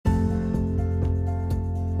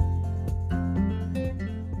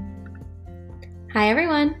Hi,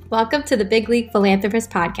 everyone. Welcome to the Big League Philanthropist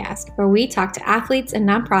podcast, where we talk to athletes and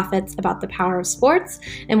nonprofits about the power of sports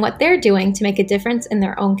and what they're doing to make a difference in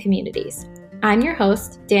their own communities. I'm your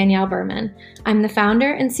host, Danielle Berman. I'm the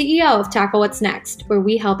founder and CEO of Tackle What's Next, where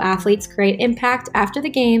we help athletes create impact after the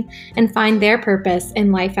game and find their purpose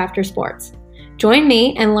in life after sports. Join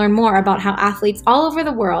me and learn more about how athletes all over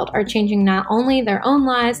the world are changing not only their own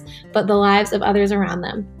lives, but the lives of others around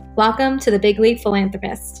them. Welcome to the Big League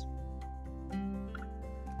Philanthropist.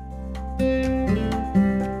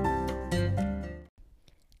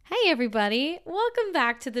 Hey everybody, welcome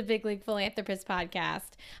back to the Big League Philanthropist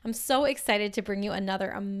podcast. I'm so excited to bring you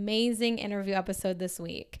another amazing interview episode this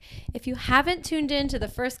week. If you haven't tuned in to the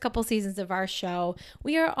first couple seasons of our show,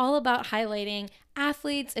 we are all about highlighting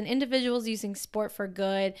athletes and individuals using sport for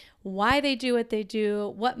good, why they do what they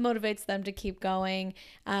do, what motivates them to keep going.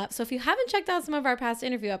 So if you haven't checked out some of our past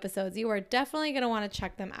interview episodes, you are definitely going to want to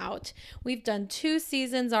check them out. We've done 2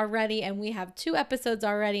 seasons already, and we have 2 episodes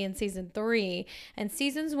already in season 3. And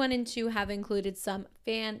seasons 1 and 2 have included some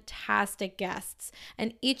fantastic guests,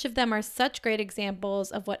 and each of them are such great examples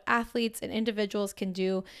of what athletes and individuals can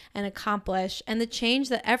do and accomplish, and the change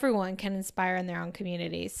that everyone can inspire in their own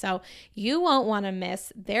communities. So you won't want to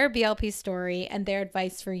miss their BLP story and their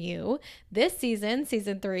advice for you. This season,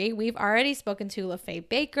 season 3, we've already spoken to LaFay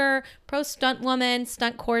Baker, pro stunt woman,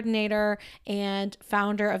 stunt coordinator, and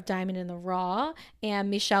founder of Diamond in the Raw, and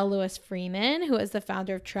Michelle Lewis Freeman, who is the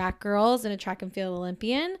founder of Track Girls and a track and field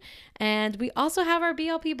Olympian. And we also have our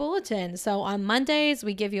BLP Bulletin. So on Mondays,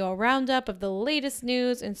 we give you a roundup of the latest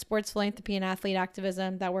news in sports philanthropy and athlete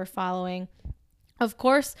activism that we're following. Of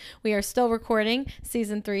course, we are still recording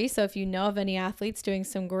season 3, so if you know of any athletes doing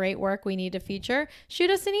some great work we need to feature, shoot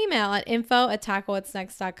us an email at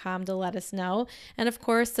info@tacklewhatsnext.com to let us know. And of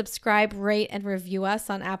course, subscribe, rate, and review us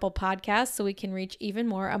on Apple Podcasts so we can reach even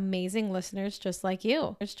more amazing listeners just like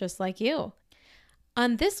you.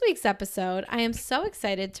 On this week's episode, I am so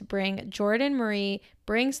excited to bring Jordan Marie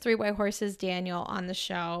Brings 3 White Horses Daniel on the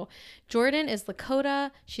show. Jordan is Lakota.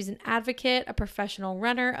 She's an advocate, a professional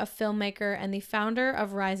runner, a filmmaker, and the founder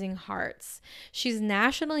of Rising Hearts. She's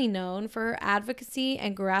nationally known for her advocacy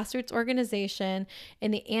and grassroots organization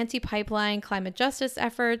in the anti-pipeline climate justice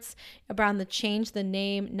efforts, around the Change the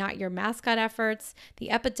Name, Not Your Mascot efforts, the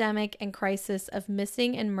epidemic and crisis of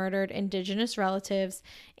missing and murdered Indigenous relatives,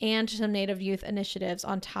 and some Native youth initiatives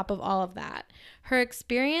on top of all of that. Her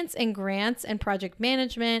experience in grants and project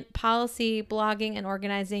management, policy, blogging, and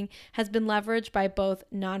organizing has been leveraged by both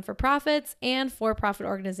non-for-profits and for-profit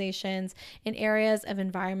organizations in areas of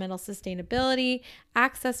environmental sustainability,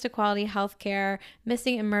 access to quality health care,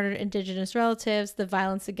 missing and murdered Indigenous relatives, the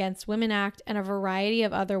Violence Against Women Act, and a variety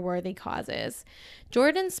of other worthy causes.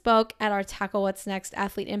 Jordan spoke at our Tackle What's Next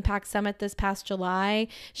Athlete Impact Summit this past July.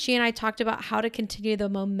 She and I talked about how to continue the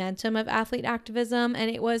momentum of athlete activism, and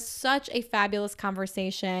it was such a fabulous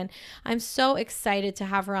conversation. I'm so excited to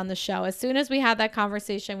have her on the show. As soon as we had that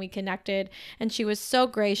conversation, we connected, and she was so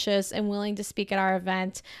gracious and willing to speak at our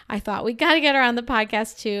event. I thought we got to get her on the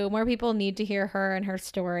podcast too. More people need to hear her and her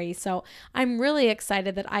story. So I'm really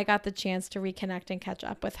excited that I got the chance to reconnect and catch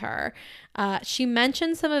up with her. She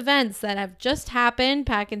mentioned some events that have just happened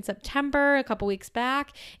back in September, a couple weeks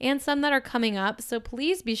back, and some that are coming up. So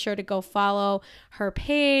please be sure to go follow her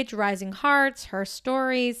page, Rising Hearts, her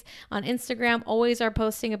stories on Instagram. Always are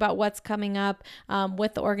posting about what's coming up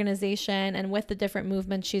with the organization and with the different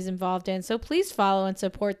movements she's involved in. So please follow and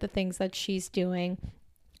support the things that she's doing.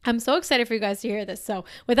 I'm so excited for you guys to hear this. So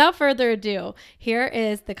without further ado, here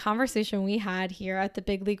is the conversation we had here at the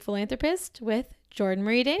Big League Philanthropist with Jordan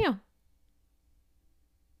Marie Daniel.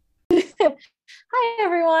 Hi,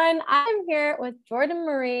 everyone. I'm here with Jordan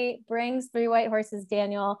Marie Brings 3 White Horses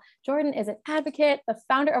Daniel. Jordan is an advocate, the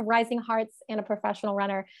founder of Rising Hearts, and a professional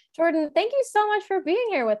runner. Jordan, thank you so much for being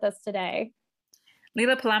here with us today.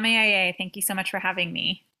 Lila Palame, thank you so much for having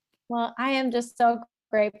me. Well, I am just so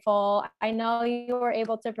grateful. I know you were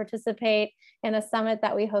able to participate in a summit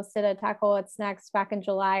that we hosted at Tackle What's Next back in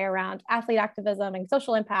July around athlete activism and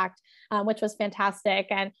social impact, which was fantastic.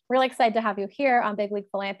 And really excited to have you here on Big League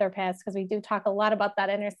Philanthropist because we do talk a lot about that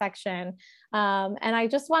intersection. And I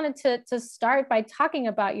just wanted to start by talking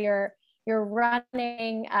about your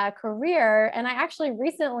running career. And I actually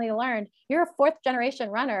recently learned you're a 4th generation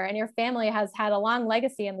runner and your family has had a long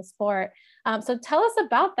legacy in the sport. So tell us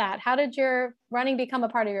about that. How did your running become a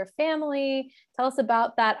part of your family? Tell us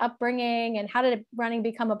about that upbringing and how did running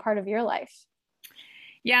become a part of your life?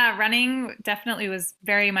 Yeah, running definitely was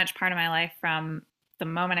very much part of my life from the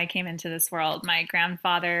moment I came into this world. My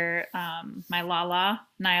grandfather, my Lala,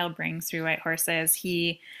 Niall Brings 3 White Horses,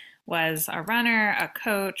 he was a runner, a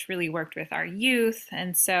coach, really worked with our youth.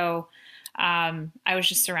 And so I was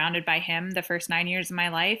just surrounded by him the first 9 years of my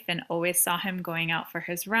life and always saw him going out for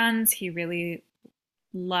his runs. He really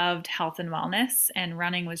loved health and wellness, and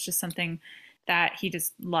running was just something that he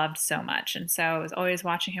just loved so much. And so I was always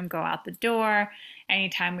watching him go out the door.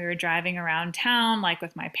 Anytime we were driving around town, like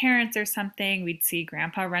with my parents or something, we'd see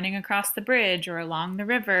Grandpa running across the bridge or along the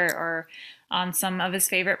river or on some of his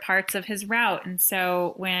favorite parts of his route. And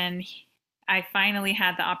so I finally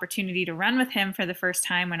had the opportunity to run with him for the first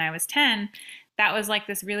time when I was 10, that was like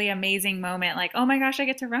this really amazing moment. Like, oh my gosh, I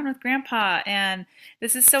get to run with Grandpa. And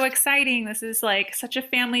this is so exciting. This is like such a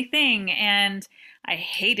family thing. And I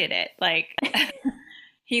hated it. Like,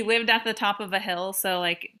 he lived at the top of a hill. So,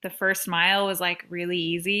 like, the first mile was like really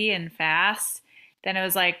easy and fast. Then it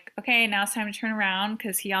was like, okay, now it's time to turn around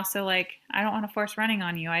because he also, like, I don't want to force running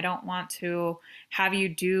on you. I don't want to have you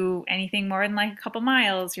do anything more than like a couple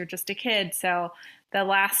miles. You're just a kid. So, the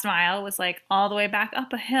last mile was like all the way back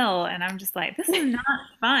up a hill. And I'm just like, this is not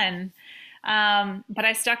fun. But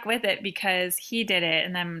I stuck with it because he did it.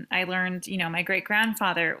 And then I learned, my great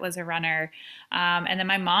grandfather was a runner. And then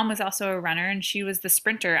my mom was also a runner, and she was the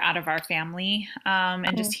sprinter out of our family.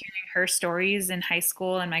 And just hearing her stories in high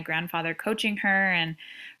school and my grandfather coaching her and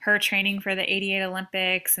her training for the 88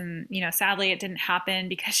 Olympics. And, sadly it didn't happen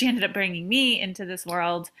because she ended up bringing me into this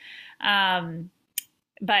world.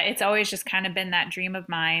 But it's always just kind of been that dream of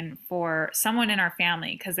mine for someone in our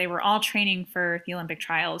family because they were all training for the Olympic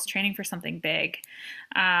trials, training for something big.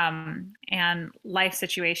 And life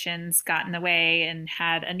situations got in the way and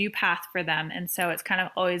had a new path for them. And so it's kind of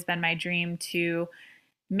always been my dream to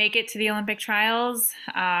make it to the Olympic trials.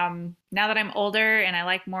 Now that I'm older and I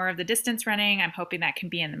like more of the distance running, I'm hoping that can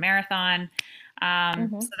be in the marathon. So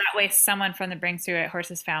that way someone from the Bring Through It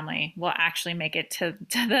Horses family will actually make it to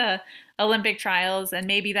the Olympic trials. And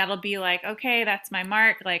maybe that'll be like, okay, that's my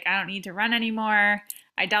mark. Like, I don't need to run anymore.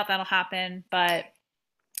 I doubt that'll happen. But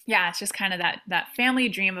yeah, it's just kind of that family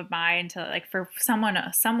dream of mine to, like, for someone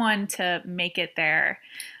to make it there.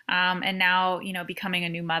 And now, becoming a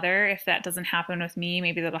new mother, if that doesn't happen with me,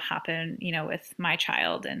 maybe that'll happen, with my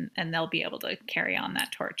child, and they'll be able to carry on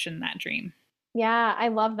that torch and that dream. Yeah, I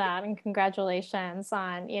love that. And congratulations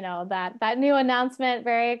on, that new announcement.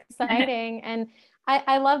 Very exciting. And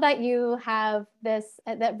I love that you have this,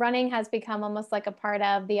 that running has become almost like a part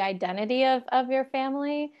of the identity of your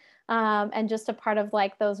family. And just a part of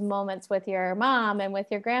like those moments with your mom and with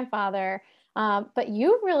your grandfather. But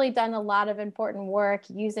you've really done a lot of important work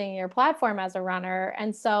using your platform as a runner.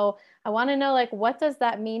 And so I want to know, like, what does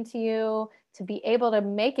that mean to you to be able to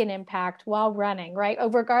make an impact while running, right?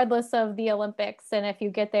 Regardless of the Olympics and if you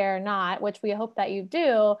get there or not, which we hope that you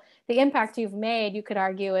do, the impact you've made, you could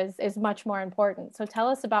argue, is much more important. So tell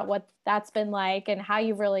us about what that's been like and how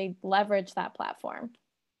you've really leveraged that platform.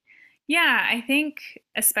 Yeah, I think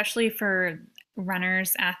especially for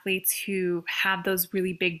runners, athletes who have those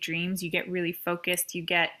really big dreams, you get really focused, you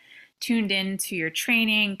get tuned into your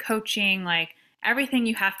training, coaching, like everything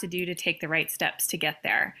you have to do to take the right steps to get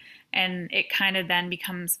there. And it kind of then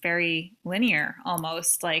becomes very linear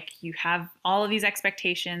almost. Like you have all of these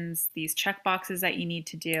expectations, these check boxes that you need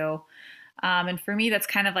to do. And for me, that's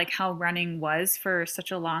kind of like how running was for such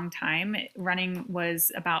a long time. Running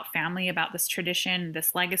was about family, about this tradition,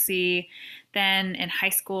 this legacy. Then in high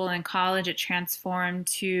school and college, it transformed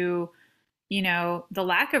to, the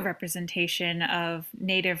lack of representation of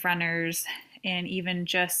Native runners and even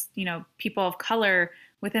just, people of color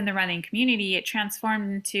within the running community. It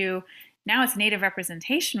transformed into now it's Native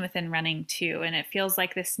representation within running too. And it feels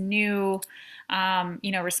like this new,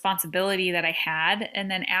 responsibility that I had.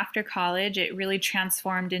 And then after college, it really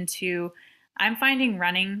transformed into I'm finding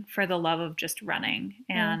running for the love of just running.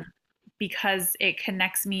 And because it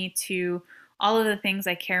connects me to all of the things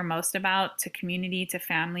I care most about, to community, to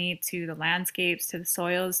family, to the landscapes, to the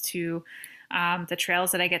soils, to the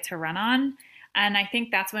trails that I get to run on. And I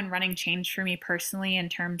think that's when running changed for me personally in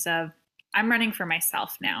terms of I'm running for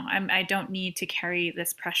myself now. I don't need to carry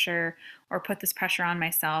this pressure or put this pressure on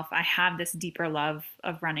myself. I have this deeper love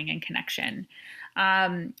of running and connection.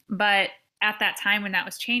 But at that time when that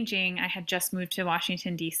was changing, I had just moved to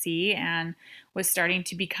Washington, D.C. and was starting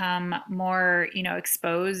to become more,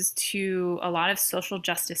 exposed to a lot of social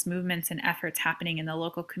justice movements and efforts happening in the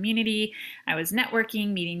local community. I was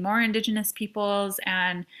networking, meeting more Indigenous peoples,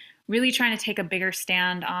 and really trying to take a bigger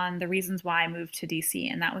stand on the reasons why I moved to DC.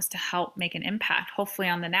 And that was to help make an impact, hopefully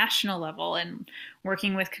on the national level, and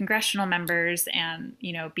working with congressional members and,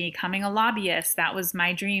 becoming a lobbyist. That was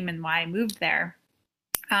my dream and why I moved there.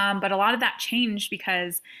 But a lot of that changed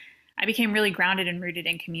because I became really grounded and rooted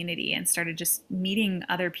in community and started just meeting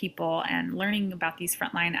other people and learning about these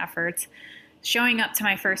frontline efforts, showing up to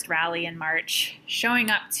my first rally in March, showing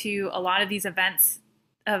up to a lot of these events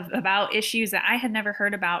about issues that I had never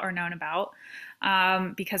heard about or known about.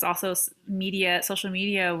 Because also social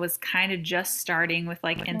media was kind of just starting with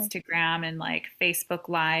like Instagram and like Facebook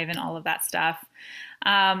Live and all of that stuff.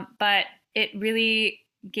 But it really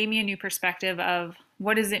gave me a new perspective of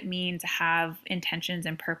what does it mean to have intentions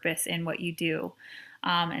and purpose in what you do,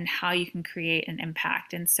 and how you can create an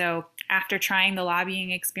impact. And so after trying the lobbying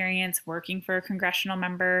experience, working for a congressional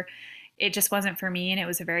member, it just wasn't for me. And it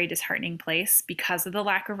was a very disheartening place because of the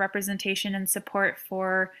lack of representation and support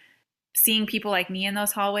for seeing people like me in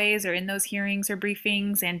those hallways or in those hearings or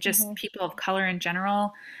briefings, and just people of color in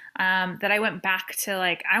general, that I went back to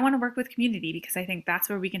like, I want to work with community because I think that's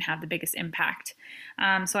where we can have the biggest impact.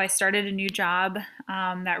 So I started a new job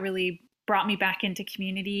that really brought me back into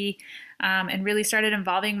community, and really started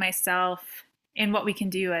involving myself in what we can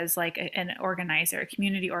do as like an organizer, a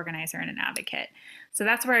community organizer, and an advocate. So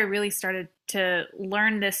that's where I really started to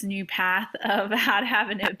learn this new path of how to have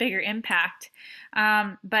a bigger impact.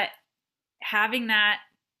 But having that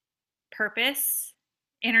purpose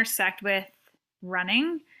intersect with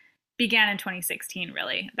running began in 2016,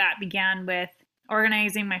 really. That began with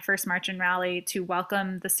organizing my first march and rally to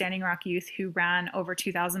welcome the Standing Rock youth who ran over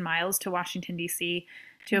 2,000 miles to Washington, D.C.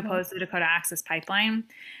 to oppose the Dakota Access Pipeline.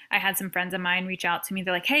 I had some friends of mine reach out to me.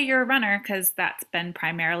 They're like, hey, you're a runner, because that's been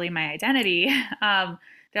primarily my identity. They're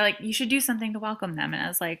like, you should do something to welcome them. And I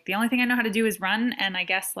was like, the only thing I know how to do is run. And I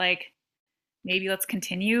guess like, maybe let's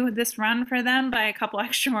continue this run for them by a couple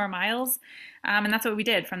extra more miles. And that's what we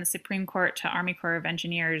did from the Supreme Court to Army Corps of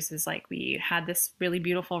Engineers. Is like we had this really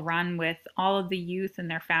beautiful run with all of the youth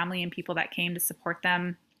and their family and people that came to support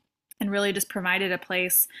them, and really just provided a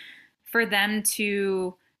place for them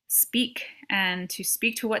to speak and to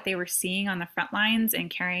speak to what they were seeing on the front lines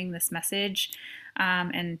and carrying this message,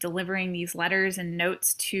 and delivering these letters and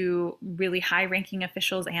notes to really high-ranking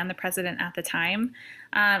officials and the president at the time.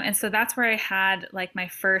 And so that's where I had like my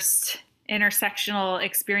first intersectional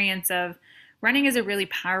experience of running is a really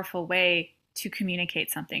powerful way to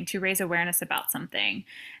communicate something, to raise awareness about something.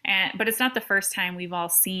 But it's not the first time we've all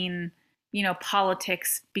seen,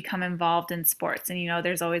 politics become involved in sports. And,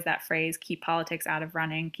 there's always that phrase, keep politics out of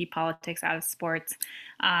running, keep politics out of sports.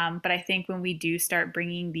 But I think when we do start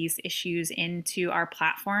bringing these issues into our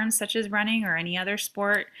platforms, such as running or any other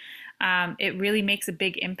sport, it really makes a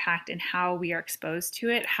big impact in how we are exposed to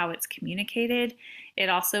it, how it's communicated. It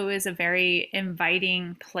also is a very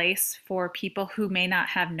inviting place for people who may not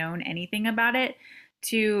have known anything about it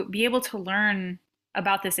to be able to learn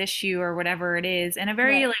about this issue or whatever it is in a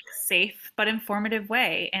very like safe but informative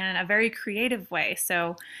way and a very creative way.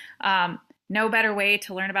 So no better way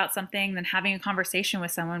to learn about something than having a conversation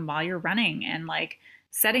with someone while you're running and like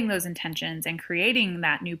setting those intentions and creating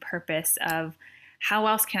that new purpose of how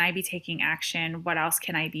else can I be taking action? What else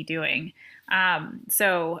can I be doing?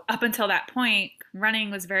 So up until that point,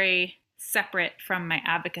 running was very separate from my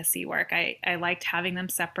advocacy work. I liked having them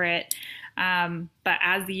separate. But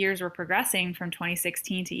as the years were progressing from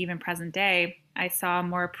 2016 to even present day, I saw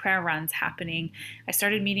more prayer runs happening. I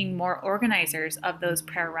started meeting more organizers of those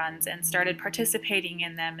prayer runs and started participating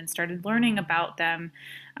in them and started learning about them,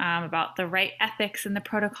 about the right ethics and the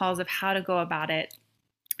protocols of how to go about it,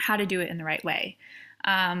 how to do it in the right way.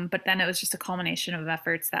 But then it was just a culmination of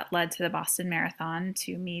efforts that led to the Boston Marathon,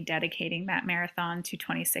 to me dedicating that marathon to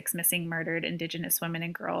 26 missing, murdered Indigenous women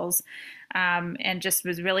and girls, and just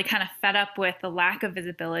was really kind of fed up with the lack of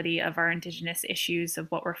visibility of our Indigenous issues, of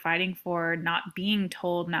what we're fighting for, not being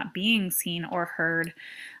told, not being seen or heard.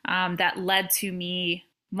 That led to me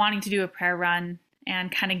wanting to do a prayer run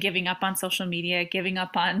and kind of giving up on social media, giving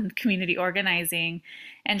up on community organizing,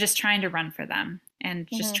 and just trying to run for them and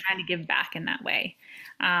just trying to give back in that way.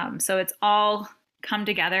 So it's all come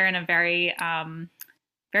together in a very,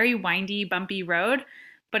 very windy, bumpy road,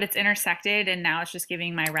 but it's intersected. And now it's just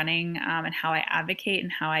giving my running, and how I advocate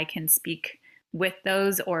and how I can speak with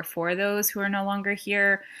those or for those who are no longer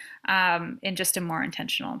here, in just a more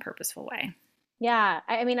intentional and purposeful way. Yeah,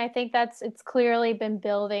 I mean, I think it's clearly been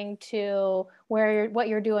building to what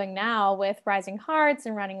you're doing now with Rising Hearts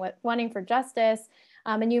and running for justice.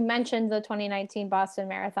 And you mentioned the 2019 Boston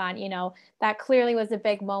Marathon. That clearly was a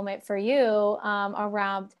big moment for you,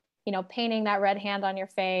 around painting that red hand on your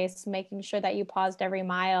face, making sure that you paused every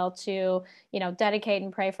mile to dedicate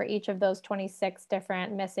and pray for each of those 26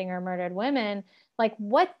 different missing or murdered women. Like,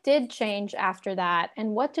 what did change after that,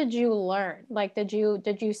 and what did you learn? Like, did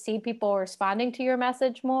you see people responding to your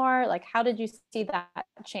message more? Like, how did you see that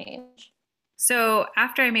change? So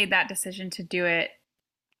after I made that decision to do it,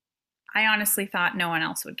 I honestly thought no one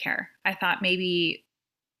else would care. I thought maybe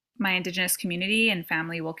my Indigenous community and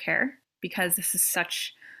family will care because this is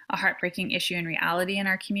such a heartbreaking issue in reality in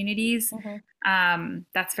our communities. Mhm.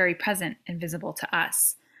 That's very present and visible to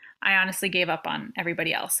us. I honestly gave up on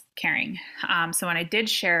everybody else caring. So when I did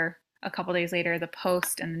share a couple days later the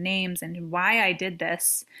post and the names and why I did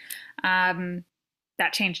this, um,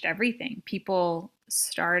 that changed everything. People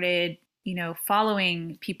started,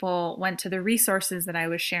 following. People went to the resources that I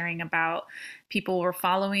was sharing about. People were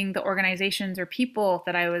following the organizations or people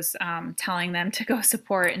that I was telling them to go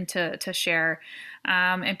support and to share.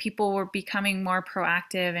 And people were becoming more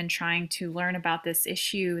proactive and trying to learn about this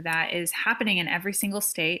issue that is happening in every single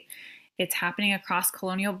state. It's happening across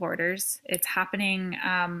colonial borders. It's happening.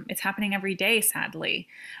 It's happening every day, sadly,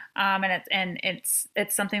 and it's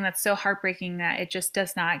something that's so heartbreaking that it just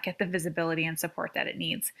does not get the visibility and support that it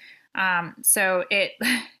needs. So it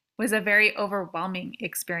was a very overwhelming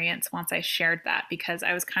experience once I shared that because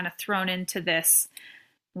I was kind of thrown into this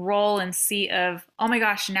role and seat of, oh my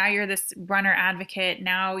gosh, now you're this runner advocate.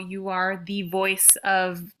 Now you are the voice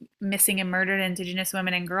of missing and murdered Indigenous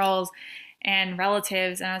women and girls and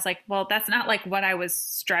relatives. And I was like, well, that's not like what I was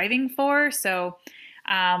striving for. So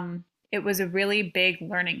it was a really big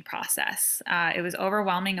learning process. It was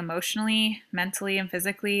overwhelming emotionally, mentally, and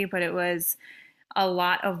physically, but it was a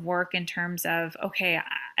lot of work in terms of, okay,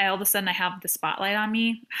 all of a sudden I have the spotlight on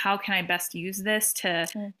me. How can I best use this to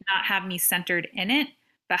Mm. not have me centered in it,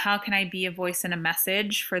 but how can I be a voice and a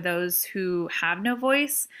message for those who have no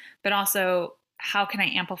voice, but also how can I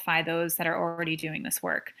amplify those that are already doing this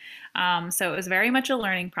work? So it was very much a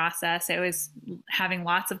learning process. It was having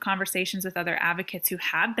lots of conversations with other advocates who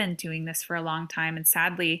have been doing this for a long time and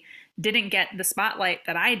sadly didn't get the spotlight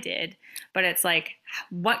that I did. But it's like,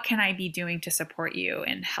 what can I be doing to support you?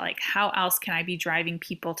 And how else can I be driving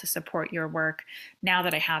people to support your work now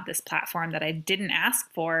that I have this platform that I didn't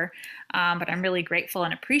ask for? But I'm really grateful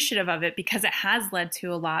and appreciative of it because it has led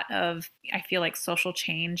to a lot of, I feel like, social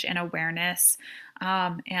change and awareness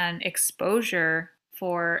and exposure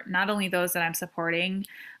for not only those that I'm supporting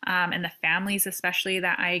and the families, especially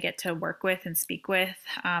that I get to work with and speak with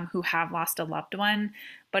who have lost a loved one,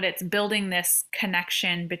 but it's building this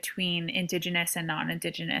connection between Indigenous and non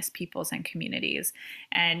Indigenous peoples and communities,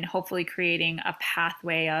 and hopefully creating a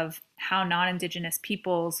pathway of how non Indigenous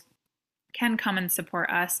peoples can come and support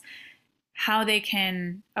us, how they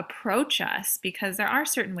can approach us, because there are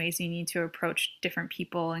certain ways you need to approach different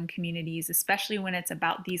people and communities, especially when it's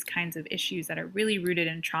about these kinds of issues that are really rooted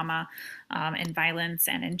in trauma and violence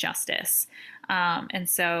and injustice. And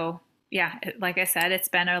so, yeah, like I said, it's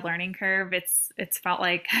been a learning curve. It's felt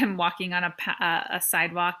like I'm walking on a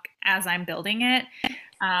sidewalk as I'm building it.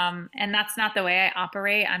 And that's not the way I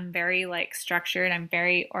operate. I'm very like structured. I'm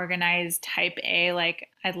very organized type A. Like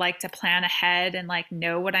I'd like to plan ahead and like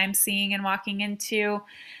know what I'm seeing and walking into.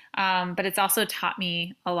 But it's also taught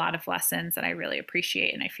me a lot of lessons that I really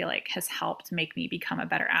appreciate and I feel like has helped make me become a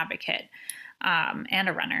better advocate and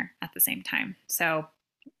a runner at the same time. So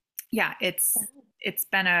yeah, it's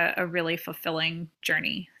been a really fulfilling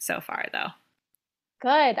journey so far though.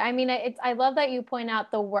 Good. I mean, I love that you point out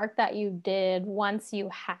the work that you did once you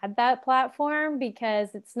had that platform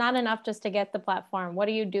because it's not enough just to get the platform. What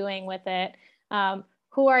are you doing with it?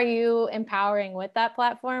 Who are you empowering with that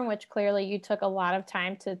platform? Which clearly you took a lot of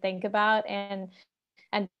time to think about and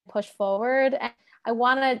push forward. And I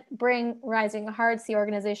want to bring Rising Hearts, the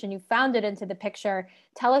organization you founded, into the picture.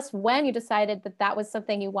 Tell us when you decided that that was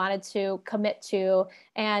something you wanted to commit to,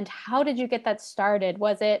 and how did you get that started?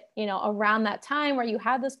 Was it, around that time where you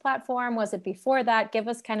had this platform? Was it before that? Give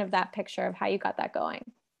us kind of that picture of how you got that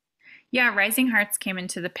going. Yeah, Rising Hearts came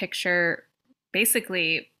into the picture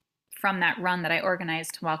basically from that run that I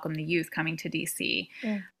organized to welcome the youth coming to DC.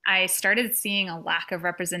 Mm. I started seeing a lack of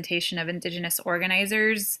representation of Indigenous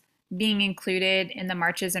organizers being included in the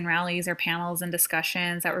marches and rallies or panels and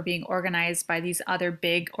discussions that were being organized by these other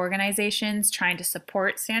big organizations trying to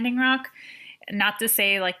support Standing Rock. Not to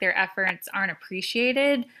say like their efforts aren't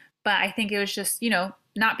appreciated, but I think it was just,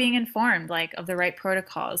 not being informed like of the right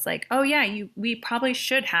protocols. Like, oh yeah, we probably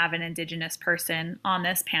should have an Indigenous person on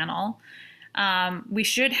this panel. We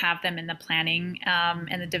should have them in the planning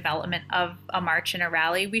and the development of a march and a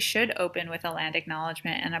rally. We should open with a land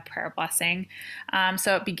acknowledgement and a prayer blessing.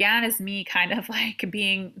 So it began as me kind of like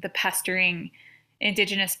being the pestering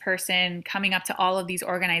Indigenous person coming up to all of these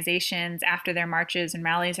organizations after their marches and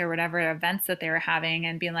rallies or whatever events that they were having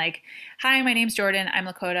and being like, hi, my name's Jordan. I'm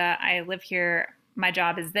Lakota. I live here. My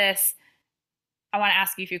job is this. I want to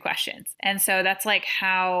ask you a few questions. And so that's like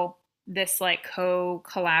how this like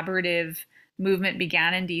collaborative movement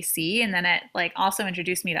began in DC. And then it like also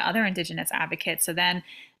introduced me to other Indigenous advocates. So then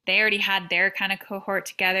they already had their kind of cohort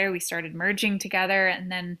together. We started merging together,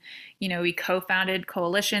 and then, we co-founded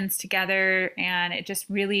coalitions together, and it just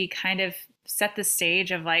really kind of set the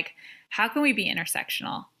stage of like, how can we be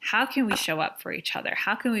intersectional? How can we show up for each other?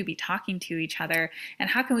 How can we be talking to each other? And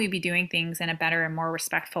how can we be doing things in a better and more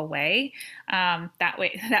respectful way? That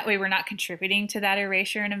way we're not contributing to that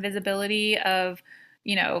erasure and invisibility of,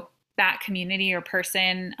 that community or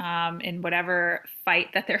person in whatever fight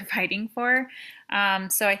that they're fighting for.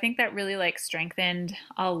 So I think that really like strengthened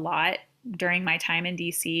a lot during my time in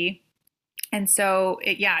DC. And so,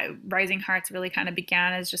 Rising Hearts really kind of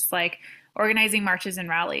began as just like organizing marches and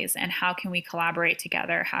rallies, and how can we collaborate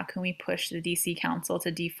together? How can we push the DC Council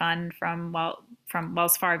to defund from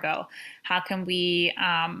Wells Fargo? How can we,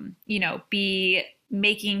 be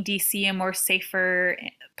making DC a more safer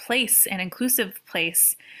place, an inclusive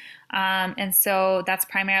place? And so that's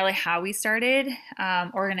primarily how we started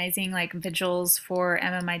organizing like vigils for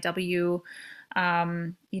MMIW,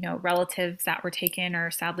 relatives that were taken or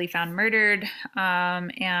sadly found murdered,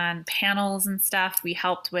 and panels and stuff. We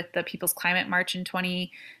helped with the People's Climate March in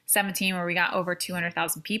 2017, where we got over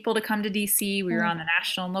 200,000 people to come to DC. We were on the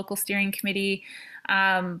national and local steering committee.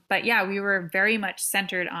 But yeah, we were very much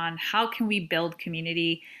centered on how can we build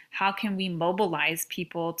community? How can we mobilize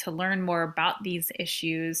people to learn more about these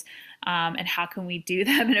issues? And how can we do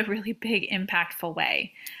them in a really big, impactful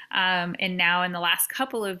way? And now in the last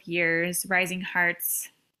couple of years, Rising Hearts,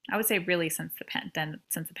 I would say really since the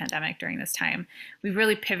pandemic during this time, we've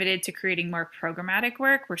really pivoted to creating more programmatic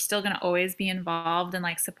work. We're still going to always be involved in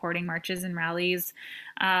like supporting marches and rallies,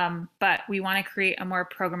 but we want to create a more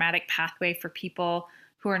programmatic pathway for people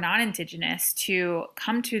who are not Indigenous to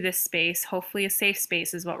come to this space. Hopefully a safe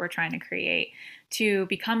space is what we're trying to create, to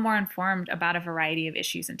become more informed about a variety of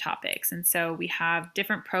issues and topics. And so we have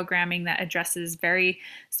different programming that addresses very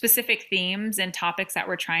specific themes and topics that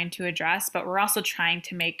we're trying to address, but we're also trying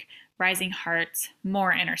to make Rising Hearts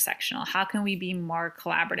more intersectional. How can we be more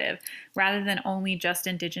collaborative? Rather than only just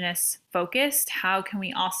Indigenous focused, how can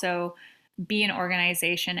we also be an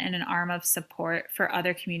organization and an arm of support for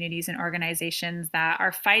other communities and organizations that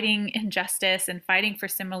are fighting injustice and fighting for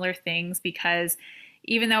similar things? Because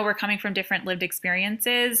even though we're coming from different lived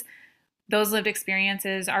experiences, those lived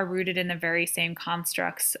experiences are rooted in the very same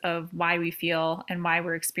constructs of why we feel and why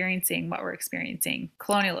we're experiencing what we're experiencing: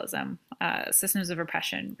 colonialism, systems of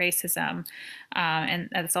oppression, racism, and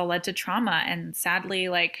that's all led to trauma. And sadly,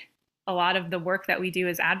 like, a lot of the work that we do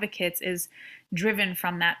as advocates is driven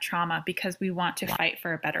from that trauma because we want to fight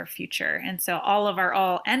for a better future. And so all of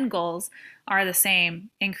our end goals are the same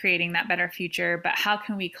in creating that better future, but how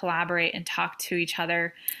can we collaborate and talk to each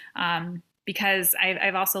other? Because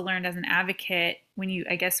I've also learned as an advocate, when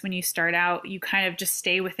you start out, you kind of just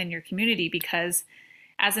stay within your community, because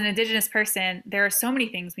as an Indigenous person, there are so many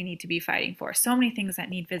things we need to be fighting for, so many things that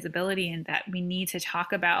need visibility and that we need to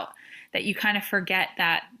talk about, that you kind of forget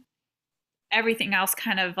that everything else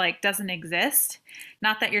kind of like doesn't exist.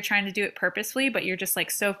 Not that you're trying to do it purposefully, but you're just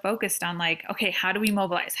like so focused on like, okay, how do we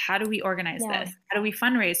mobilize? How do we organize this? How do we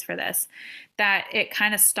fundraise for this? That it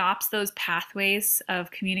kind of stops those pathways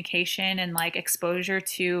of communication and like exposure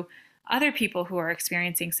to other people who are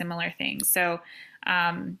experiencing similar things. So,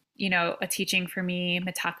 a teaching for me,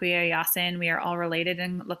 Mitakuye Yasin, we are all related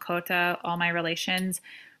in Lakota, all my relations,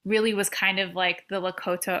 really was kind of like the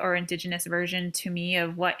Lakota or Indigenous version to me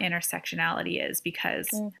of what intersectionality is, because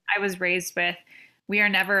I was raised with, we are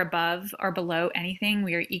never above or below anything.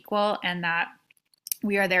 We are equal, and that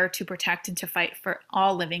we are there to protect and to fight for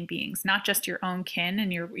all living beings, not just your own kin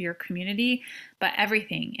and your community, but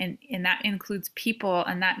everything. And that includes people.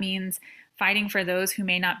 And that means fighting for those who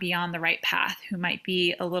may not be on the right path, who might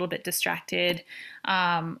be a little bit distracted,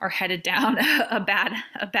 or headed down a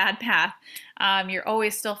bad path. You're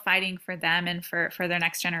always still fighting for them and for their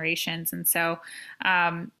next generations. And so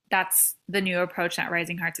that's the new approach that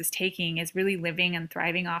Rising Hearts is taking, is really living and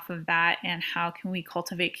thriving off of that. And how can we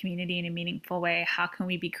cultivate community in a meaningful way? How can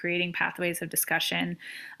we be creating pathways of discussion,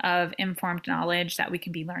 of informed knowledge that we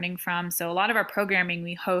can be learning from? So a lot of our programming,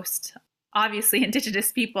 we host obviously Indigenous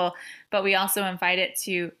people, but we also invite it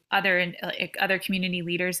to other community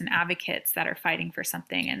leaders and advocates that are fighting for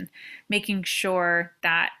something, and making sure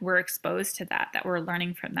that we're exposed to that we're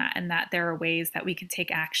learning from that, and that there are ways that we can take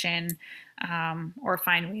action, or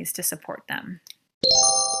find ways to support them.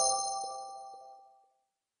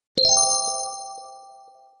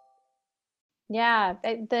 Yeah,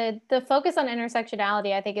 the focus on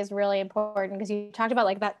intersectionality, I think, is really important, because you talked about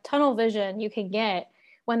like that tunnel vision you can get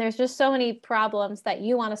when there's just so many problems that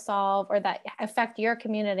you want to solve or that affect your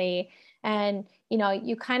community. And,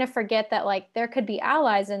 you kind of forget that like there could be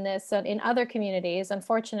allies in this. So in other communities,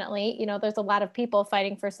 unfortunately, there's a lot of people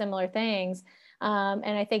fighting for similar things. And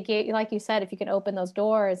I think, like you said, if you can open those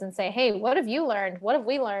doors and say, hey, what have you learned? What have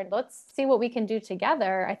we learned? Let's see what we can do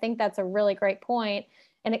together. I think that's a really great point.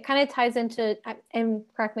 And it kind of ties into, and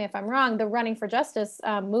correct me if I'm wrong, the Running for Justice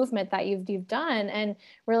movement that you've done and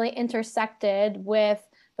really intersected with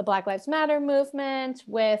the Black Lives Matter movement,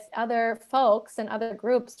 with other folks and other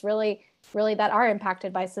groups really that are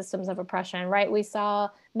impacted by systems of oppression, right? We saw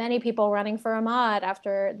many people running for Ahmaud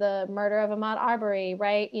after the murder of Ahmaud Arbery,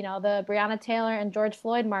 right? The Breonna Taylor and George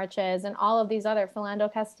Floyd marches and all of these other,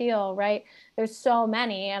 Philando Castile, right? There's so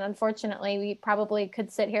many. And unfortunately, we probably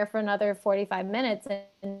could sit here for another 45 minutes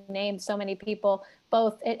and name so many people,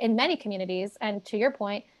 both in many communities. And to your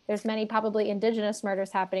point, there's many probably indigenous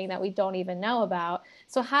murders happening that we don't even know about.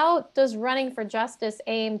 So how does Running for Justice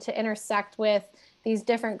aim to intersect with these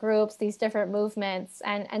different groups, these different movements,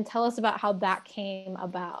 and tell us about how that came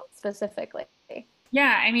about specifically?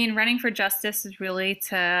 Yeah, I mean, Running for Justice is really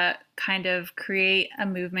to kind of create a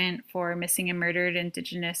movement for missing and murdered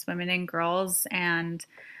Indigenous women and girls. And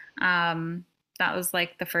that was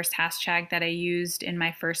like the first hashtag that I used in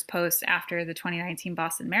my first post after the 2019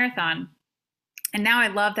 Boston Marathon. And now I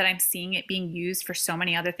love that I'm seeing it being used for so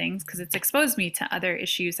many other things because it's exposed me to other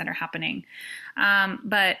issues that are happening.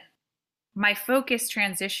 But my focus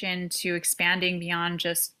transition to expanding beyond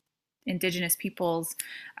just Indigenous peoples,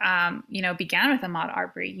 began with Ahmaud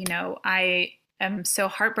Arbery. I am so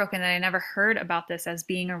heartbroken that I never heard about this as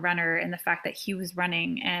being a runner and the fact that he was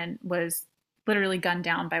running and was literally gunned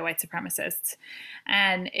down by white supremacists.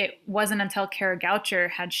 And it wasn't until Kara Goucher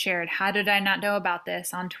had shared, "How did I not know about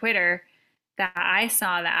this?" on Twitter, that I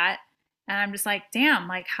saw that. And I'm just like, damn,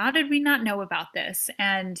 like, how did we not know about this?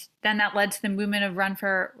 And then that led to the movement of Run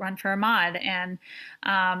for Ahmaud. And,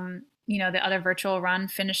 the other virtual run,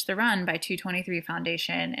 Finish the Run by 223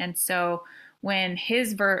 Foundation. And so when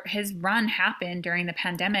his run happened during the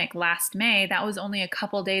pandemic last May, that was only a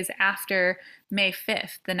couple days after May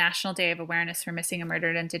 5th, the National Day of Awareness for Missing and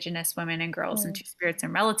Murdered Indigenous Women and Girls and Two Spirits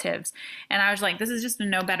and Relatives. And I was like, this is just a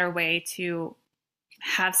no better way to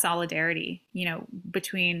have solidarity,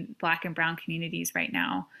 between Black and Brown communities right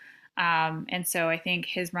now. And so I think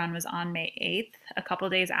his run was on May 8th, a couple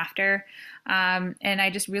of days after. And I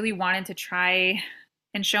just really wanted to try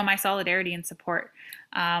and show my solidarity and support,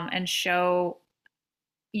 and show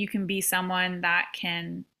you can be someone that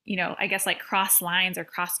can, I guess like cross lines or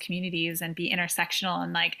cross communities and be intersectional,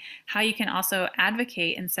 and like how you can also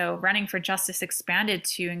advocate. And so Running for Justice expanded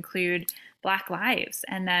to include Black lives.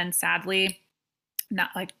 And then sadly, not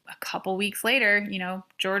like a couple weeks later,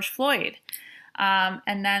 George Floyd.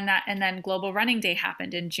 And then Global Running Day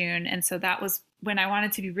happened in June. And so that was when I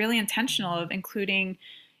wanted to be really intentional of including,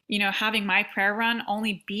 having my prayer run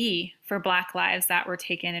only be for Black lives that were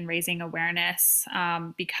taken and raising awareness,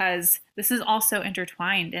 because this is also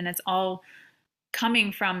intertwined and it's all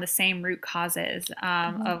coming from the same root causes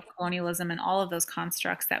of colonialism and all of those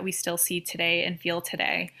constructs that we still see today and feel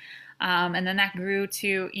today. And then that grew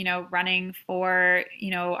to, running for,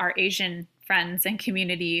 our Asian friends and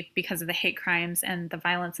community because of the hate crimes and the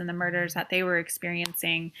violence and the murders that they were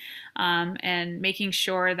experiencing. And making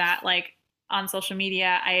sure that like on social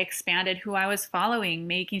media, I expanded who I was following,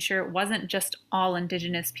 making sure it wasn't just all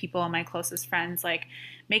Indigenous people and my closest friends, like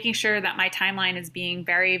making sure that my timeline is being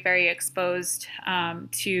very, very exposed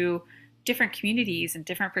to different communities and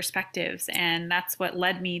different perspectives. And that's what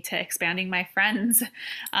led me to expanding my friends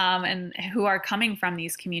and who are coming from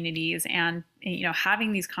these communities and,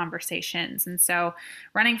 having these conversations. And so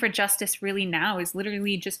Running for Justice really now is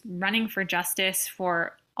literally just running for justice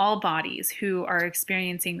for all bodies who are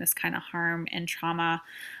experiencing this kind of harm and trauma.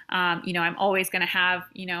 I'm always going to have,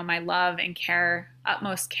 my love and care,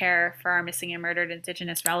 utmost care for our missing and murdered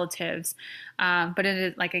Indigenous relatives. But it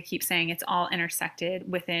is, like I keep saying, it's all intersected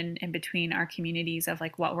within and between our communities of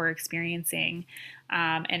like what we're experiencing.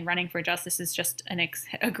 And Running for Justice is just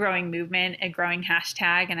a growing movement, a growing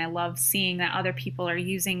hashtag. And I love seeing that other people are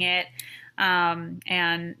using it.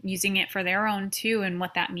 And using it for their own too, and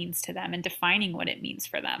what that means to them and defining what it means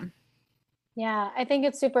for them. Yeah, I think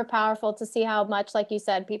it's super powerful to see how much, like you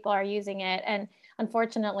said, people are using it. And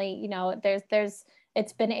unfortunately, there's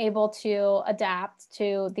it's been able to adapt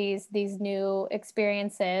to these new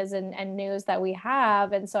experiences and news that we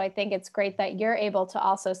have. And so I think it's great that you're able to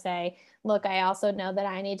also say, look, I also know that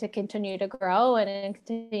I need to continue to grow and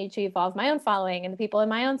continue to evolve my own following and the people in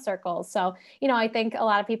my own circles. So, I think a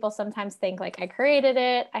lot of people sometimes think like I created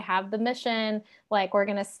it, I have the mission, like we're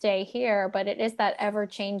going to stay here, but it is that ever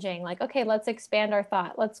changing, like, okay, let's expand our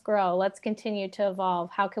thought, let's grow, let's continue to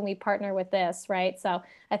evolve. How can we partner with this? Right. So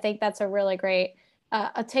I think that's a really great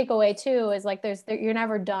a takeaway too is like you're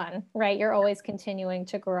never done, right? You're always continuing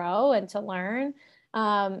to grow and to learn.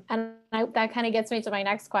 That kind of gets me to my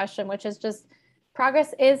next question, which is just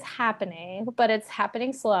progress is happening, but it's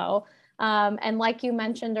happening slow. And like you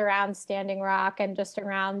mentioned around Standing Rock and just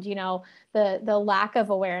around, the lack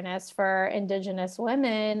of awareness for Indigenous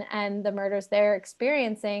women and the murders they're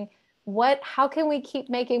experiencing, how can we keep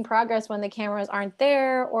making progress when the cameras aren't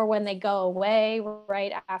there or when they go away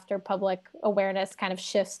right after public awareness kind of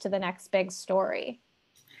shifts to the next big story?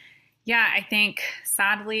 Yeah, I think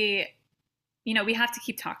sadly, we have to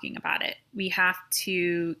keep talking about it. We have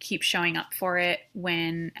to keep showing up for it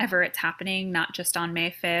whenever it's happening, not just on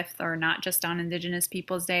May 5th or not just on Indigenous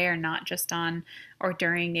Peoples Day or not just on or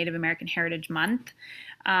during Native American Heritage Month.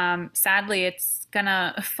 Sadly, it's going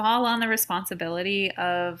to fall on the responsibility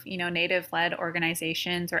of, Native-led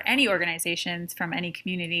organizations or any organizations from any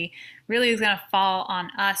community. Really is going to fall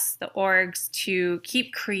on us, the orgs, to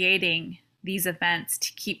keep creating these events,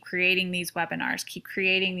 to keep creating these webinars, keep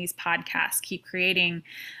creating these podcasts, keep creating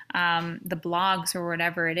the blogs or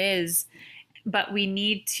whatever it is. But we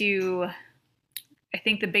need to, I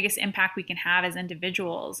think the biggest impact we can have as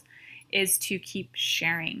individuals is to keep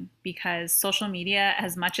sharing, because social media,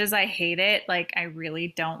 as much as I hate it, like I really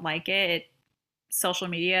don't like it, social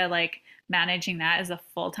media, like managing that is a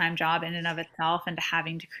full-time job in and of itself, and to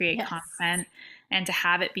having to create Yes. content and to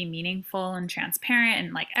have it be meaningful and transparent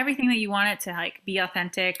and like everything that you want it to like be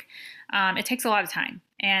authentic, it takes a lot of time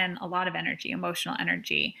and a lot of energy, emotional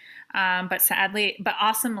energy. But sadly, but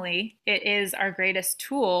awesomely, it is our greatest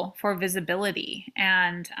tool for visibility.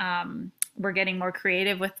 And we're getting more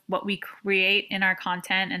creative with what we create in our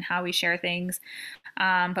content and how we share things.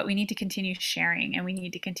 But we need to continue sharing, and we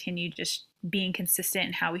need to continue just being consistent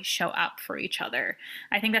in how we show up for each other.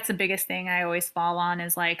 I think that's the biggest thing I always fall on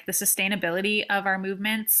is like the sustainability of our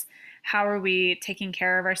movements. How are we taking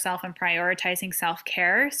care of ourselves and prioritizing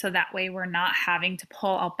self-care so that way we're not having to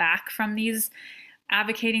pull back from these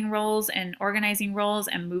advocating roles and organizing roles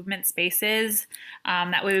and movement spaces.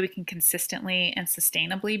 That way we can consistently and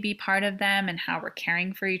sustainably be part of them and how we're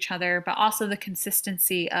caring for each other, but also the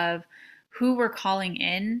consistency of who we're calling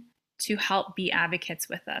in to help be advocates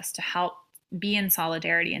with us, to help be in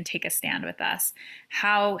solidarity and take a stand with us.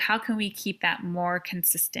 How can we keep that more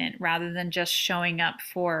consistent rather than just showing up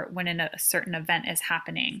for when a certain event is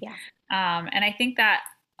happening? Yeah. And I think that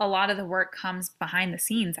a lot of the work comes behind the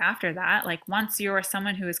scenes after that. Like once you're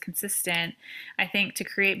someone who is consistent, I think to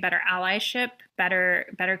create better allyship,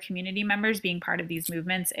 better community members being part of these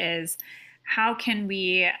movements is how can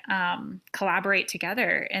we collaborate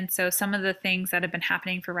together? And so some of the things that have been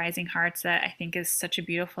happening for Rising Hearts that I think is such a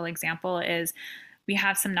beautiful example is we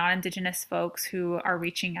have some non-Indigenous folks who are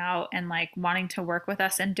reaching out and like wanting to work with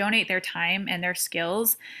us and donate their time and their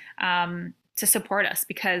skills to support us,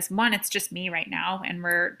 because one, it's just me right now and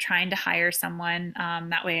we're trying to hire someone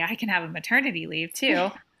that way I can have a maternity leave too.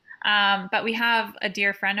 But we have a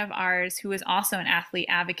dear friend of ours who is also an athlete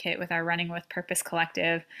advocate with our Running with Purpose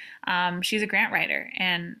collective. She's a grant writer,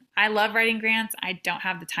 and I love writing grants. I don't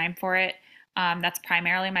have the time for it. That's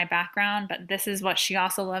primarily my background, but this is what she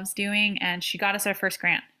also loves doing, and she got us our first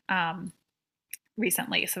grant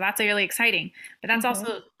recently. So that's really exciting. But that's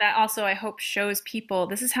also I hope shows people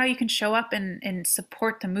this is how you can show up and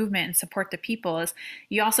support the movement and support the people. Is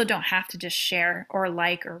you also don't have to just share or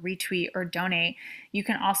like or retweet or donate. You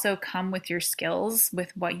can also come with your skills,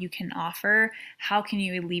 with what you can offer. How can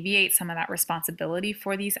you alleviate some of that responsibility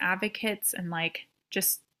for these advocates and like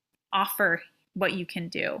just offer what you can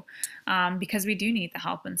do, because we do need the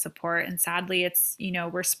help and support. And sadly, it's,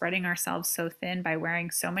 we're spreading ourselves so thin by wearing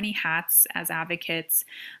so many hats as advocates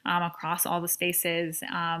across all the spaces.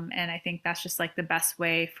 And I think that's just like the best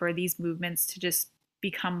way for these movements to just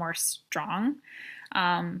become more strong,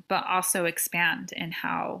 but also expand in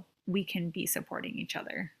how we can be supporting each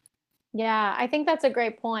other. Yeah, I think that's a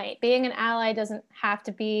great point. Being an ally doesn't have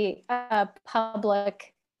to be a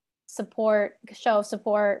public support, show of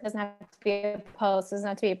support. It doesn't have to be a post, it doesn't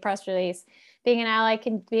have to be a press release. Being an ally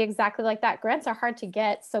can be exactly like that. Grants are hard to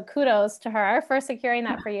get, so kudos to her for securing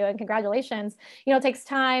that for you, and congratulations. You know, it takes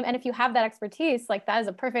time, and if you have that expertise, like that is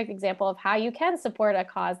a perfect example of how you can support a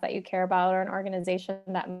cause that you care about or an organization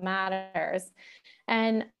that matters.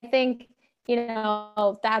 And I think, you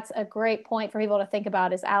know, that's a great point for people to think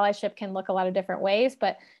about, is allyship can look a lot of different ways,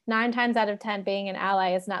 but 9 times out of 10, being an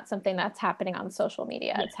ally is not something that's happening on social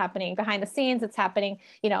media. It's happening behind the scenes. It's happening,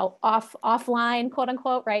 you know, offline, quote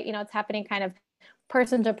unquote, right? You know, it's happening kind of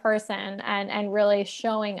person to person, and really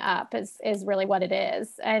showing up is really what it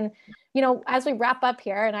is. And, you know, as we wrap up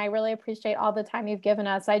here, and I really appreciate all the time you've given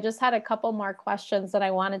us, I just had a couple more questions that I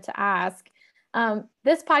wanted to ask.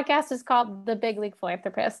 This podcast is called The Big League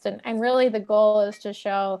Philanthropist, and really the goal is to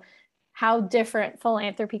show how different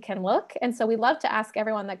philanthropy can look. And so we love to ask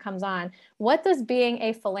everyone that comes on, what does being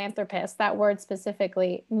a philanthropist, that word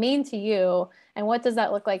specifically, mean to you? And what does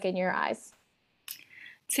that look like in your eyes?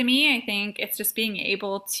 To me, I think it's just being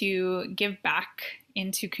able to give back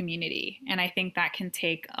into community. And I think that can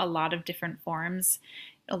take a lot of different forms,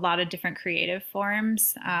 a lot of different creative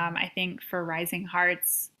forms. I think for Rising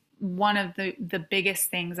Hearts, one of the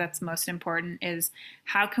biggest things that's most important is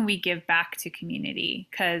how can we give back to community?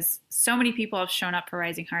 Because so many people have shown up for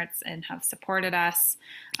Rising Hearts and have supported us,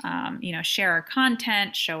 you know, share our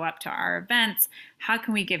content, show up to our events. How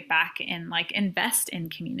can we give back and like invest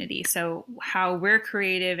in community? So how we're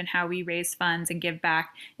creative and how we raise funds and give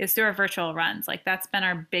back is through our virtual runs. Like that's been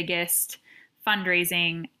our biggest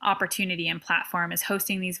fundraising opportunity and platform, is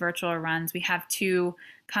hosting these virtual runs. We have 2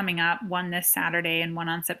 coming up, one this Saturday and one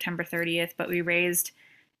on September 30th, but we raised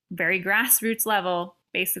very grassroots level,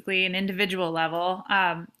 basically an individual level,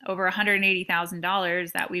 over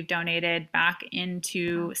 $180,000 that we've donated back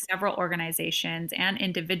into several organizations and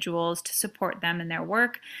individuals to support them in their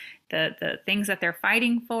work, the things that they're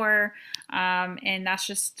fighting for. And that's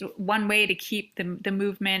just one way to keep the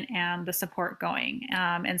movement and the support going.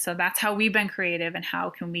 And so that's how we've been creative, and how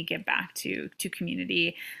can we give back to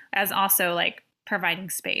community, as also like providing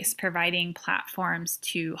space, providing platforms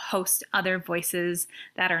to host other voices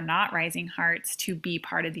that are not Rising Hearts to be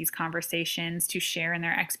part of these conversations, to share in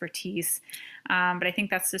their expertise. But I think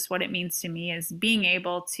that's just what it means to me, is being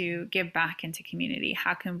able to give back into community.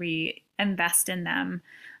 How can we invest in them?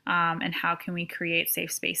 And how can we create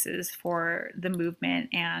safe spaces for the movement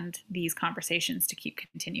and these conversations to keep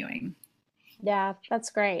continuing? Yeah,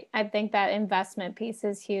 that's great. I think that investment piece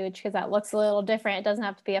is huge, because that looks a little different. It doesn't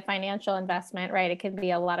have to be a financial investment, right? It can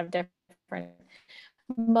be a lot of different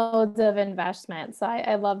modes of investment. So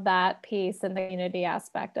I love that piece and the community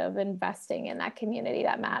aspect of investing in that community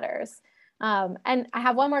that matters. And I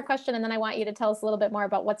have one more question, and then I want you to tell us a little bit more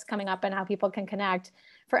about what's coming up and how people can connect.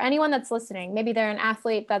 For anyone that's listening, maybe they're an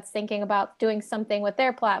athlete that's thinking about doing something with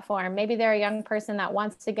their platform. Maybe they're a young person that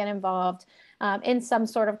wants to get involved in some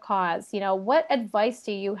sort of cause. You know, what advice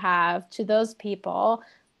do you have to those people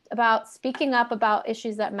about speaking up about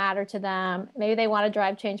issues that matter to them? Maybe they want to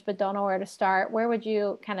drive change but don't know where to start. Where would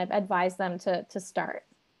you kind of advise them to start?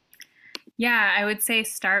 Yeah, I would say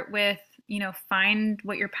start with, you know, find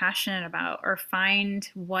what you're passionate about, or find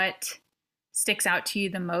what sticks out to you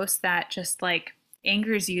the most, that just like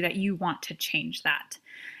angers you, that you want to change that.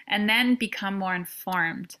 And then become more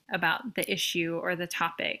informed about the issue or the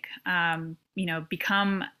topic. You know,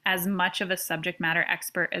 become as much of a subject matter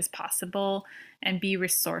expert as possible, and be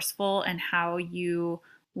resourceful in how you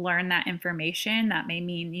learn that information. That may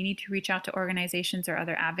mean you need to reach out to organizations or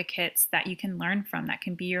other advocates that you can learn from, that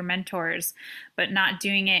can be your mentors, but not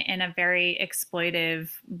doing it in a very exploitive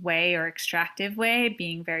way or extractive way,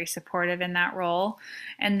 being very supportive in that role.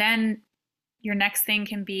 And then your next thing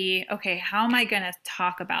can be, okay, how am I going to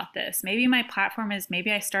talk about this? Maybe my platform is,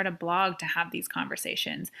 maybe I start a blog to have these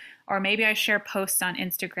conversations, or maybe I share posts on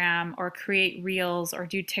Instagram, or create reels, or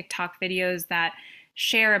do TikTok videos that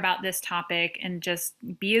share about this topic, and just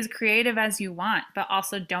be as creative as you want, but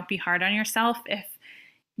also don't be hard on yourself if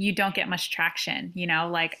you don't get much traction. You know,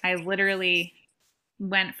 like I literally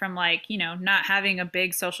went from like, you know, not having a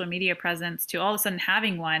big social media presence to all of a sudden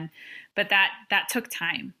having one. But that took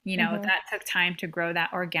time, you know, that took time to grow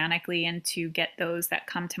that organically, and to get those that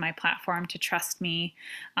come to my platform to trust me,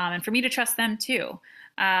 and for me to trust them too.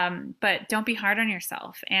 But don't be hard on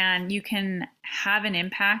yourself, and you can have an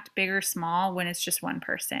impact, big or small, when it's just one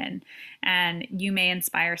person, and you may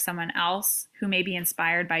inspire someone else who may be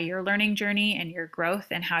inspired by your learning journey and your growth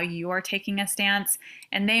and how you are taking a stance,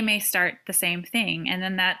 and they may start the same thing. And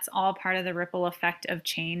then that's all part of the ripple effect of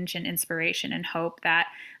change and inspiration and hope that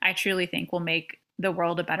I truly think will make the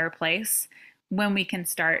world a better place, when we can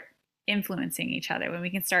start influencing each other, when we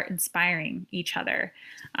can start inspiring each other.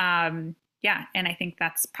 Yeah, and I think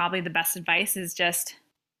that's probably the best advice, is just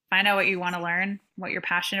find out what you want to learn, what you're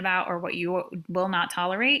passionate about, or what you will not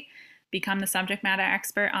tolerate. Become the subject matter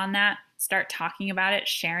expert on that. Start talking about it,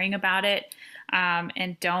 sharing about it,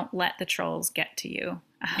 and don't let the trolls get to you.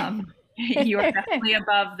 You are definitely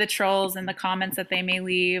above the trolls and the comments that they may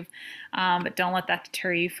leave, but don't let that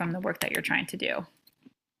deter you from the work that you're trying to do.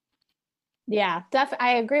 Yeah,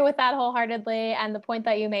 I agree with that wholeheartedly. And the point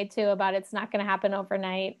that you made too about it's not going to happen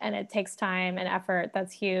overnight and it takes time and effort.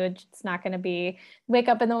 That's huge. It's not going to be wake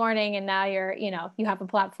up in the morning and now you have a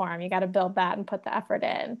platform. You got to build that and put the effort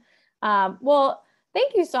in. Well,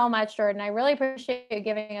 thank you so much, Jordan. I really appreciate you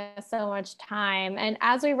giving us so much time. And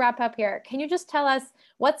as we wrap up here, can you just tell us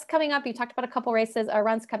what's coming up? You talked about a couple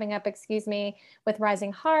runs coming up, with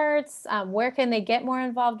Rising Hearts. Where can they get more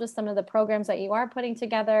involved with some of the programs that you are putting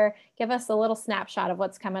together? Give us a little snapshot of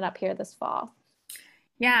what's coming up here this fall.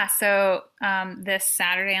 Yeah, so this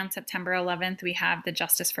Saturday on September 11th, we have the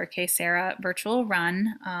Justice for Kay Sara virtual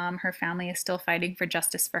run. Her family is still fighting for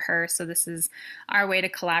justice for her. So this is our way to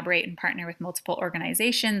collaborate and partner with multiple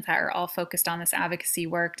organizations that are all focused on this advocacy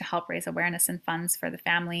work to help raise awareness and funds for the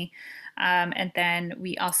family. And then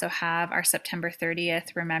we also have our September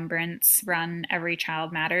 30th Remembrance Run, Every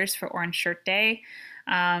Child Matters, for Orange Shirt Day.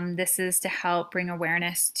 This is to help bring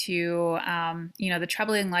awareness to, the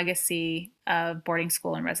troubling legacy of boarding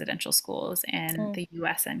school and residential schools in the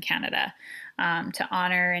U.S. and Canada, to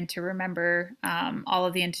honor and to remember all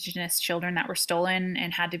of the Indigenous children that were stolen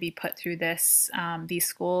and had to be put through these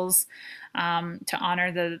schools, to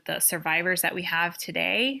honor the survivors that we have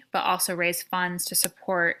today, but also raise funds to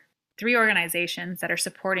support 3 organizations that are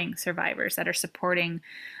supporting survivors, that are supporting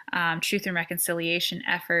truth and reconciliation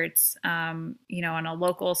efforts, on a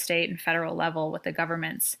local, state, and federal level with the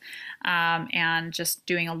governments, and just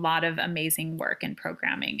doing a lot of amazing work and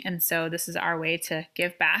programming. And so this is our way to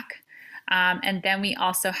give back. And then we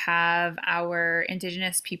also have our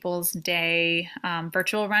Indigenous Peoples Day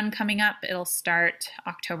virtual run coming up. It'll start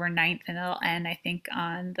October 9th and it'll end, I think,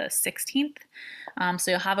 on the 16th.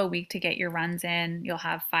 So you'll have a week to get your runs in. You'll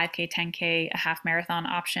have 5K, 10K, a half marathon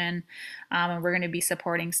option. And we're going to be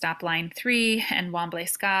supporting Stop Line 3 and Wamble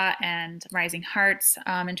Ska and Rising Hearts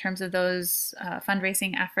in terms of those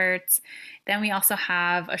fundraising efforts. Then we also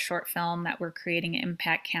have a short film that we're creating an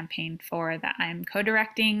impact campaign for that I'm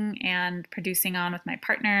co-directing and producing on with my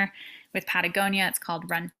partner with Patagonia. It's called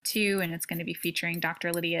Run 2, and it's going to be featuring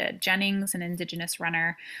Dr. Lydia Jennings, an Indigenous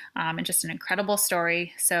runner, and just an incredible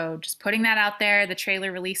story. So just putting that out there. The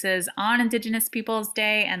trailer releases on Indigenous Peoples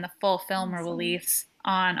Day, and the full film will release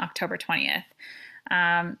on October 20th.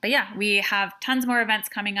 But yeah, we have tons more events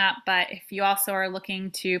coming up, but if you also are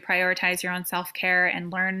looking to prioritize your own self-care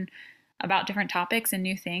and learn about different topics and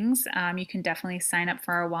new things, you can definitely sign up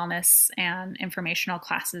for our wellness and informational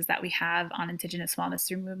classes that we have on Indigenous Wellness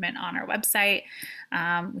Through Movement on our website.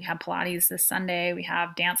 We have Pilates this Sunday, we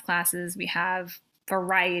have dance classes, we have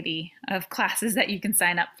variety of classes that you can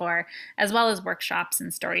sign up for, as well as workshops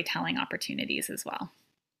and storytelling opportunities as well.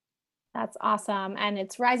 That's awesome. And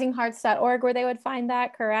it's risinghearts.org where they would find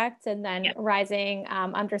that, correct? And then yep. Rising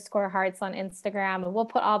 _hearts on Instagram. And we'll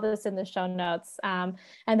put all this in the show notes. And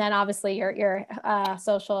then obviously your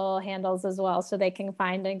social handles as well, so they can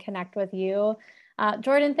find and connect with you.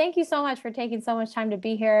 Jordan, thank you so much for taking so much time to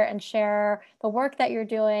be here and share the work that you're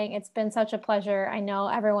doing. It's been such a pleasure. I know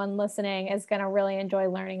everyone listening is going to really enjoy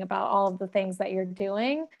learning about all of the things that you're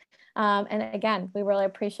doing. And again, we really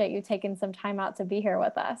appreciate you taking some time out to be here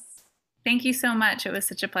with us. Thank you so much. It was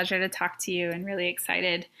such a pleasure to talk to you, and really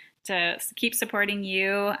excited to keep supporting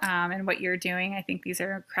you and what you're doing. I think these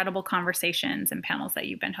are incredible conversations and panels that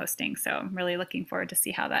you've been hosting. So I'm really looking forward to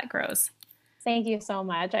see how that grows. Thank you so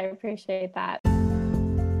much. I appreciate that.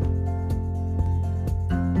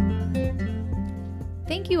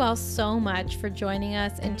 Thank you all so much for joining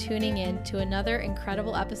us and tuning in to another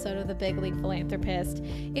incredible episode of The Big League Philanthropist.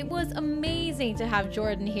 It was amazing to have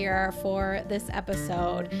Jordan here for this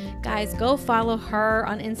episode. Guys, go follow her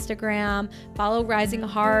on Instagram, follow Rising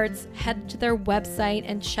Hearts, head to their website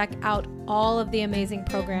and check out all of the amazing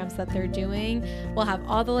programs that they're doing. We'll have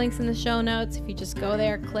all the links in the show notes. If you just go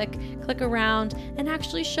there, click around and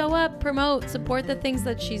actually show up, promote, support the things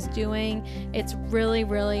that she's doing. It's really,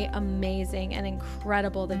 really amazing and incredible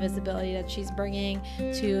incredible, the visibility that she's bringing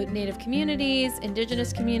to Native communities,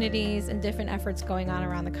 Indigenous communities, and different efforts going on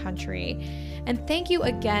around the country. And thank you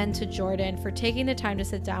again to Jordan for taking the time to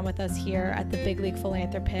sit down with us here at the Big League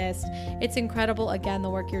Philanthropist. It's incredible, again, the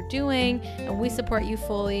work you're doing, and we support you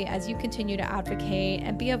fully as you continue to advocate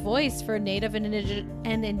and be a voice for Native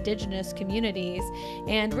and Indigenous communities,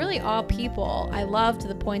 and really all people. I loved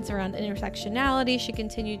the points around intersectionality she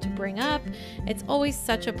continued to bring up. It's always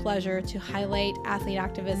such a pleasure to highlight athlete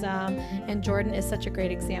activism, and Jordan is such a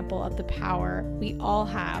great example of the power we all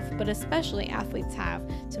have, but especially athletes have,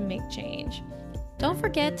 to make change. Don't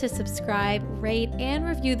forget to subscribe, rate, and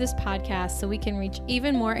review this podcast so we can reach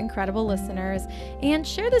even more incredible listeners, and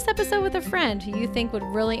share this episode with a friend who you think would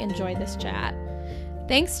really enjoy this chat.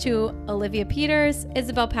 Thanks to Olivia Peters,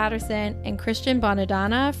 Isabel Patterson, and Christian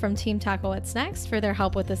Bonadonna from Team Tackle What's Next for their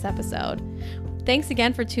help with this episode. Thanks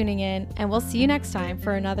again for tuning in, and we'll see you next time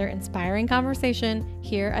for another inspiring conversation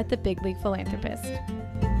here at the Big League Philanthropist.